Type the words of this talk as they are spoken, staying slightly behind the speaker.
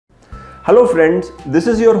Hello friends, this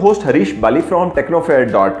is your host Harish Bali from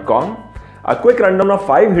Technofare.com. A quick rundown of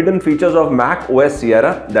 5 hidden features of Mac OS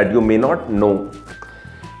Sierra that you may not know.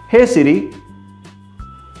 Hey Siri,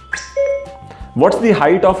 what's the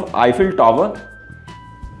height of Eiffel Tower?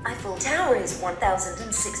 Eiffel Tower is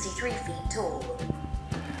 1,063 feet tall.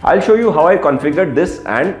 I'll show you how I configured this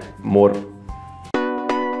and more.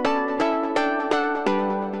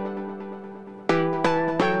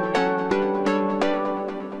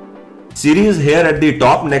 Siri is here at the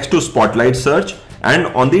top next to Spotlight Search and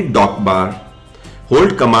on the dock bar.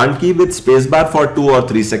 Hold Command key with spacebar for 2 or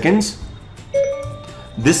 3 seconds.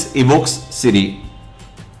 This evokes Siri.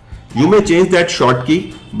 You may change that short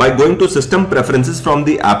key by going to System Preferences from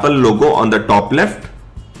the Apple logo on the top left,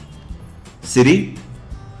 Siri,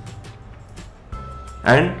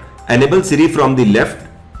 and enable Siri from the left.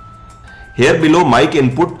 Here below mic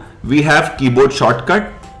input we have keyboard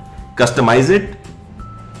shortcut. Customize it.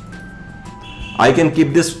 I can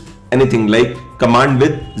keep this anything like command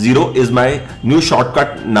with 0 is my new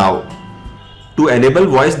shortcut now. To enable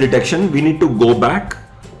voice detection, we need to go back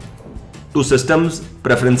to Systems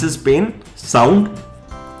Preferences pane, Sound,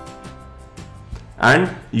 and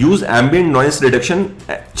use ambient noise reduction.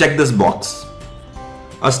 Check this box.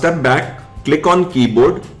 A step back, click on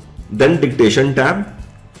keyboard, then dictation tab,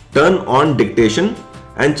 turn on dictation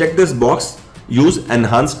and check this box, use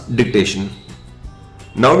enhanced dictation.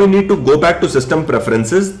 Now we need to go back to System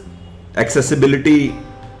Preferences, Accessibility,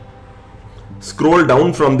 scroll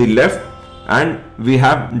down from the left and we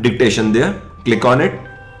have dictation there. Click on it.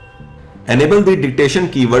 Enable the dictation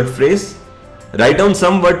keyword phrase. Write down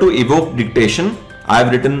some word to evoke dictation. I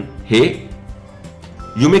have written hey.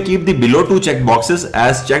 You may keep the below 2 check boxes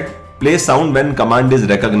as checked. Play sound when command is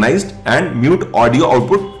recognized and mute audio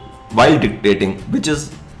output while dictating, which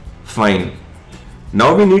is fine.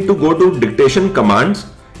 Now we need to go to dictation commands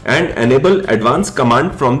and enable advanced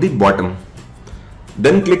command from the bottom.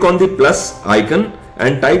 Then click on the plus icon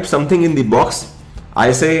and type something in the box.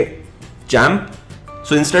 I say champ.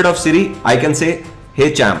 So instead of Siri, I can say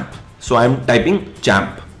hey champ. So I am typing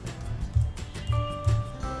champ.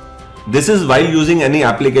 This is while using any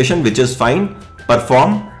application, which is fine.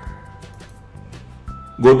 Perform.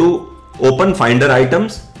 Go to open Finder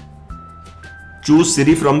items. Choose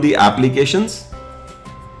Siri from the applications.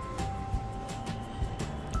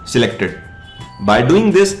 Selected. By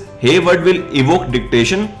doing this, hey word will evoke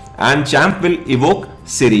dictation and champ will evoke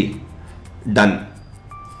Siri. Done.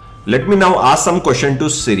 Let me now ask some question to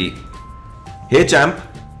Siri. Hey champ,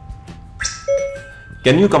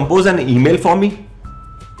 can you compose an email for me?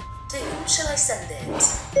 To whom shall I send it?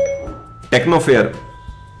 Technofare.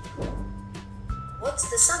 What's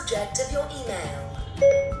the subject of your email?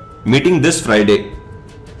 Meeting this Friday.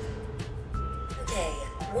 Okay,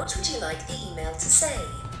 what would you like the email to say?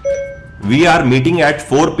 We are meeting at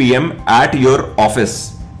 4 p.m. at your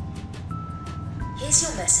office. Here's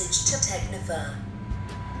your message to Technofare.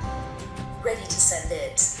 Ready to send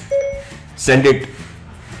it. Send it.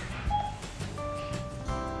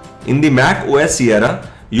 In the Mac OS Sierra,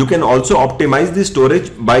 you can also optimize the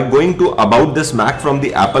storage by going to About this Mac from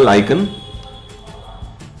the Apple icon.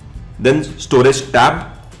 Then Storage tab.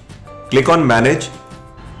 Click on Manage.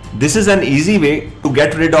 This is an easy way to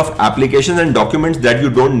get rid of applications and documents that you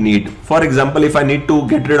don't need. For example, if I need to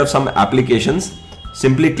get rid of some applications,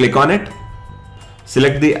 simply click on it.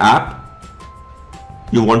 Select the app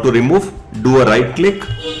you want to remove. Do a right click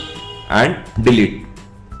and delete.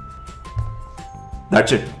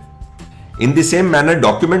 That's it. In the same manner,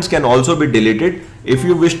 documents can also be deleted. If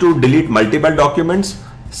you wish to delete multiple documents,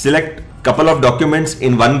 select couple of documents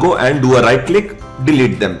in one go and do a right click,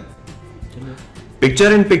 delete them.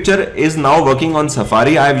 Picture in picture is now working on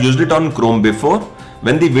Safari. I have used it on Chrome before.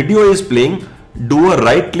 When the video is playing, do a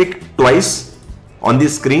right click twice on the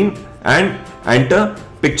screen and enter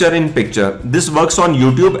picture in picture. This works on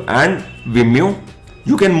YouTube and Vimeo.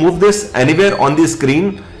 You can move this anywhere on the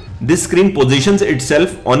screen. This screen positions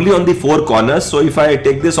itself only on the 4 corners. So if I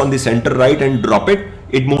take this on the center right and drop it,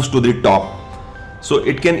 it moves to the top. So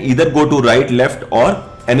it can either go to right, left or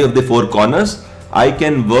any of the 4 corners. I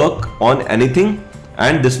can work on anything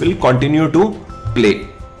and this will continue to play.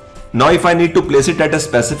 Now if I need to place it at a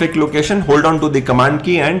specific location, hold on to the command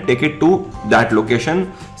key and take it to that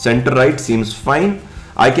location. Center right seems fine.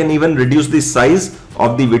 I can even reduce the size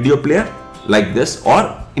of the video player like this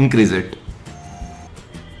or increase it.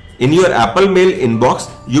 In your Apple Mail inbox,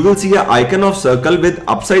 you will see an icon of circle with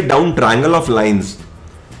upside down triangle of lines.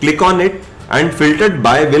 Click on it and filtered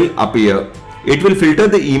by will appear. It will filter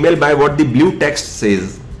the email by what the blue text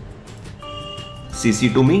says.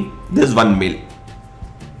 CC to me, there's one mail.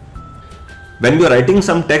 When we are writing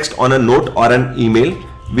some text on a note or an email,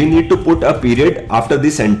 we need to put a period after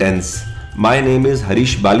the sentence. My name is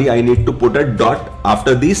Harish Bali. I need to put a dot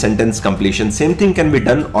after the sentence completion. Same thing can be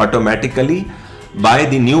done automatically by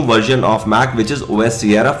the new version of Mac, which is OS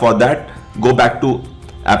Sierra. For that, go back to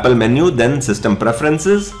Apple menu, then System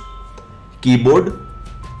Preferences, Keyboard,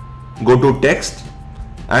 go to Text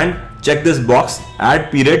and check this box,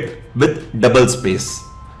 add period with double space.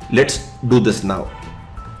 Let's do this now.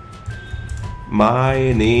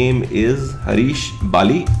 My name is Harish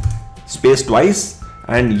Bali, space twice,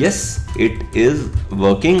 and yes, it is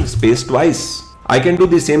working, space twice. I can do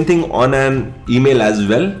the same thing on an email as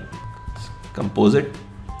well. Compose it.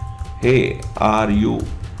 Hey, are you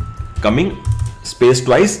coming? Space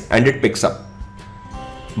twice and it picks up.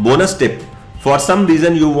 Bonus tip. For some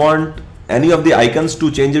reason you want any of the icons to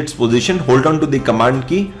change its position, hold on to the command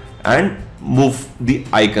key and move the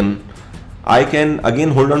icon. I can again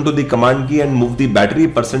hold on to the command key and move the battery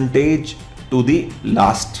percentage to the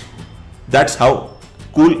last. That's how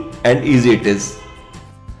cool and easy it is.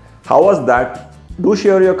 How was that? Do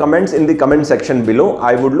share your comments in the comment section below.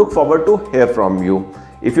 I would look forward to hear from you.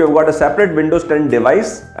 If you have got a separate Windows 10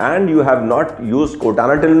 device and you have not used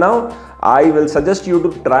Cortana till now, I will suggest you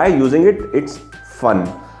to try using it. It's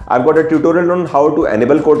fun. I've got a tutorial on how to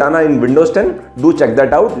enable Cortana in Windows 10. Do check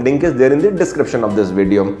that out. Link is there in the description of this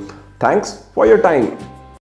video. Thanks for your time.